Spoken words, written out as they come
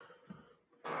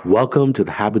Welcome to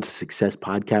the Habits of Success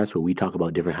podcast, where we talk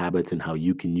about different habits and how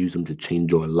you can use them to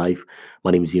change your life. My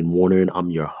name is Ian Warner, and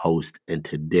I'm your host. And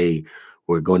today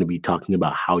we're going to be talking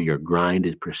about how your grind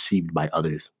is perceived by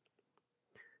others.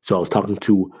 So I was talking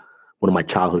to one of my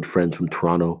childhood friends from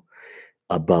Toronto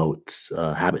about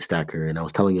Habit Stacker, and I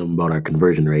was telling him about our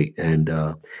conversion rate. And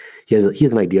he has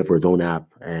an idea for his own app,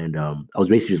 and I was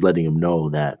basically just letting him know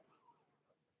that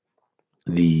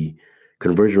the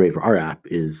conversion rate for our app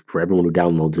is, for everyone who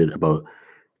downloads it, about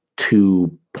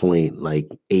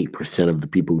 2.8% of the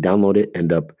people who download it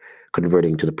end up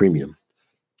converting to the premium.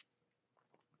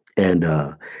 And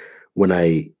when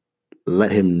I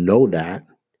let him know that,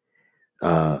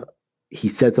 he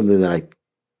said something that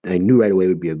I knew right away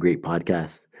would be a great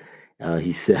podcast.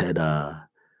 He said,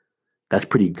 "That's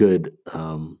pretty good,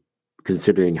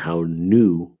 considering how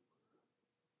new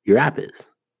your app is."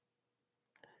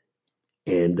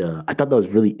 And I thought that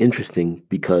was really interesting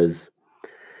because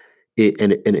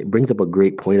it brings up a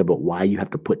great point about why you have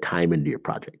to put time into your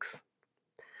projects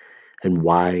and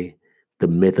why the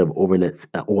myth of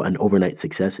an overnight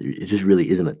success, it just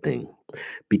really isn't a thing.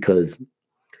 Because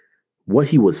what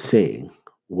he was saying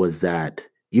was that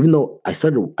even though I've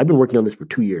been working on this for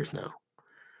 2 years now,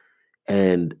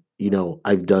 and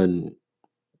I've done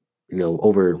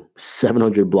over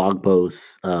 700 blog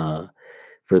posts for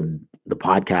the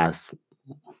podcast.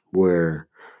 We're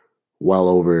well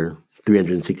over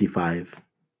 365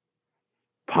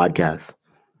 podcasts.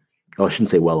 Oh, I shouldn't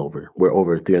say well over. We're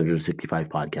over 365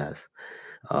 podcasts.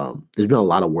 There's been a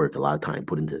lot of work, a lot of time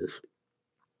put into this.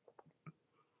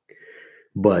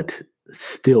 But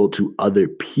still, to other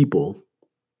people,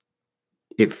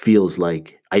 it feels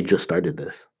like I just started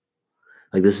this.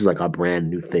 Like, this is like a brand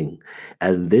new thing.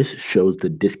 And this shows the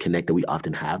disconnect that we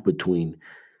often have between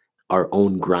our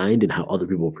own grind and how other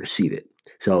people perceive it.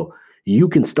 So you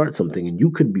can start something and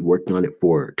you could be working on it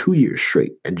for 2 years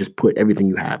straight and just put everything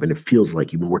you have, and it feels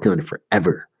like you've been working on it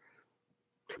forever.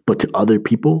 But to other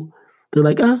people, they're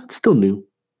like, it's still new.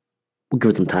 We'll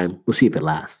give it some time. We'll see if it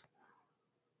lasts.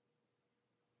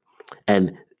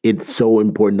 And it's so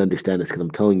important to understand this, because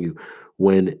I'm telling you,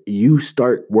 when you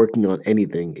start working on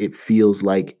anything, it feels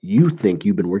like you think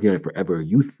you've been working on it forever.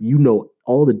 You know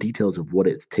all the details of what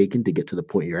it's taken to get to the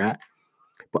point you're at,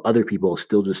 but other people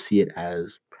still just see it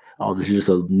as, oh, this is just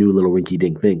a new little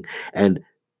rinky-dink thing. And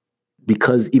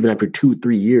because even after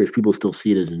 2-3 years, people still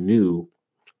see it as new,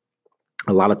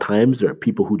 a lot of times there are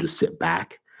people who just sit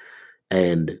back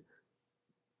and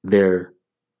they're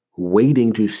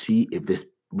waiting to see if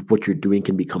what you're doing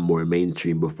can become more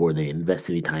mainstream before they invest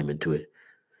any time into it.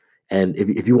 And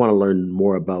if you want to learn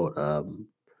more about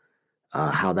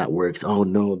how that works, oh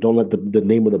no, don't let the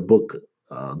name of the book,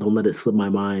 don't let it slip my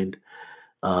mind.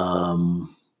 Oh,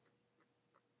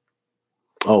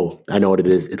 I know what it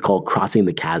is. It's called Crossing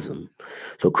the Chasm.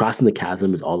 So Crossing the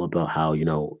Chasm is all about how,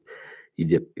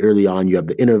 early on you have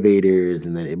the innovators,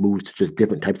 and then it moves to just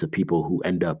different types of people who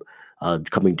end up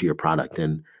coming to your product.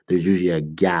 And there's usually a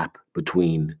gap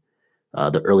between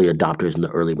the early adopters and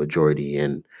the early majority.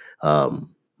 And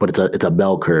but it's a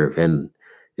bell curve, and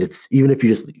it's, even if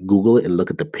you just Google it and look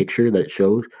at the picture that it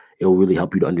shows, it will really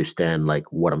help you to understand like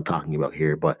what I'm talking about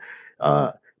here. But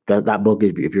that book,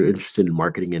 if you're interested in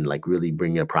marketing and like really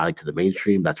bringing a product to the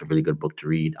mainstream, that's a really good book to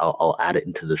read. I'll add it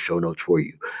into the show notes for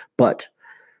you. But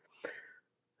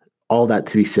all that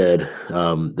to be said,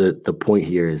 the point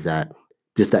here is that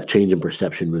just that change in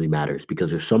perception really matters, because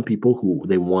there's some people who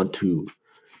they want to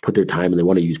put their time and they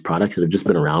want to use products that have just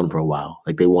been around for a while.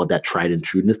 Like, they want that tried and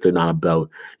trueness. They're not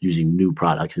about using new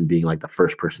products and being like the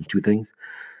first person to things.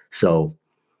 So,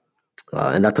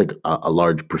 and that's like a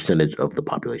large percentage of the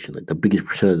population. Like, the biggest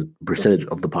percentage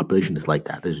of the population is like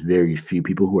that. There's very few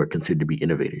people who are considered to be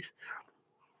innovators.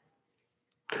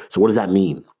 So what does that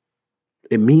mean?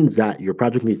 It means that your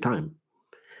project needs time.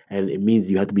 And it means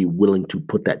you have to be willing to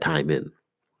put that time in.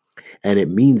 And it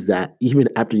means that even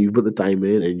after you put the time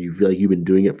in and you feel like you've been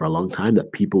doing it for a long time,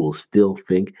 that people will still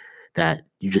think that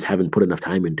you just haven't put enough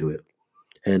time into it.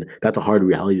 And that's a hard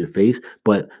reality to face,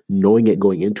 but knowing it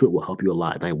going into it will help you a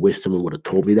lot. And I wish someone would have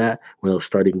told me that when I was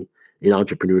starting in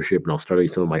entrepreneurship and I was starting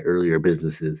some of my earlier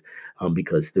businesses,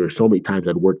 because there were so many times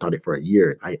I'd worked on it for a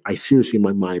year. I seriously, in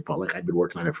my mind, felt like I'd been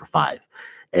working on it for 5.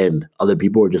 And other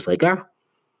people were just like,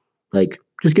 like,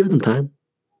 just give it some time.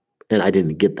 And I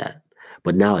didn't get that.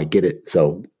 But now I get it.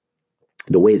 So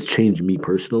the way it's changed me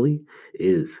personally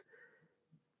is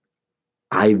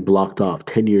I've blocked off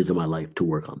 10 years of my life to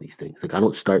work on these things. Like, I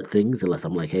don't start things unless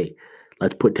I'm like, hey,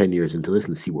 let's put 10 years into this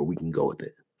and see where we can go with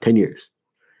it. 10 years.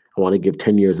 I want to give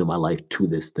 10 years of my life to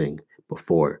this thing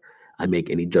before I make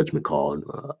any judgment call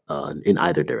in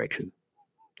either direction.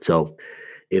 So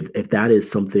if that is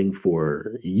something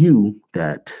for you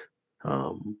that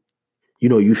um,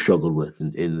 you struggled with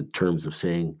in terms of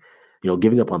saying,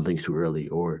 giving up on things too early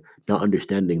or not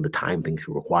understanding the time things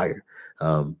require,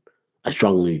 um, I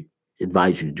strongly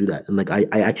advise you to do that. And like I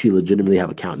actually legitimately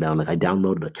have a countdown. Like I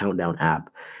downloaded a countdown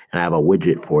app and I have a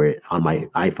widget for it on my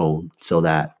iPhone so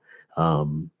that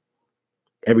um,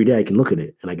 every day I can look at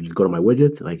it and I can just go to my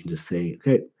widgets and I can just say,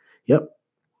 okay, yep,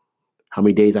 how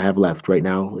many days I have left right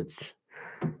now? It's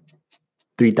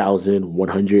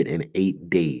 3,108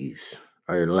 days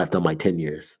are left on my 10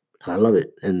 years. And I love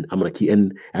it. And I'm gonna keep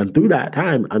and through that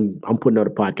time, I'm putting out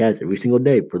a podcast every single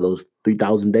day for those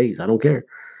 3,000 days. I don't care.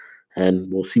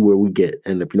 And we'll see where we get.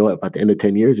 And if if at the end of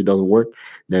 10 years it doesn't work,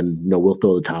 then we'll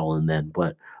throw the towel in then.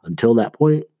 But until that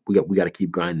point, we got to keep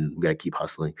grinding. We got to keep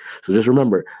hustling. So just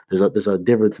remember, there's a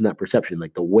difference in that perception.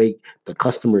 Like the way the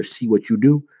customers see what you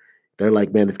do, they're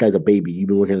like, man, this guy's a baby. You've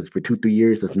been working on this for 2-3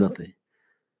 years. That's nothing.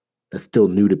 That's still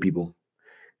new to people.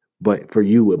 But for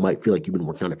you, it might feel like you've been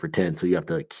working on it for 10. So you have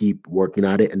to keep working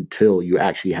on it until you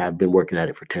actually have been working at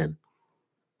it for 10.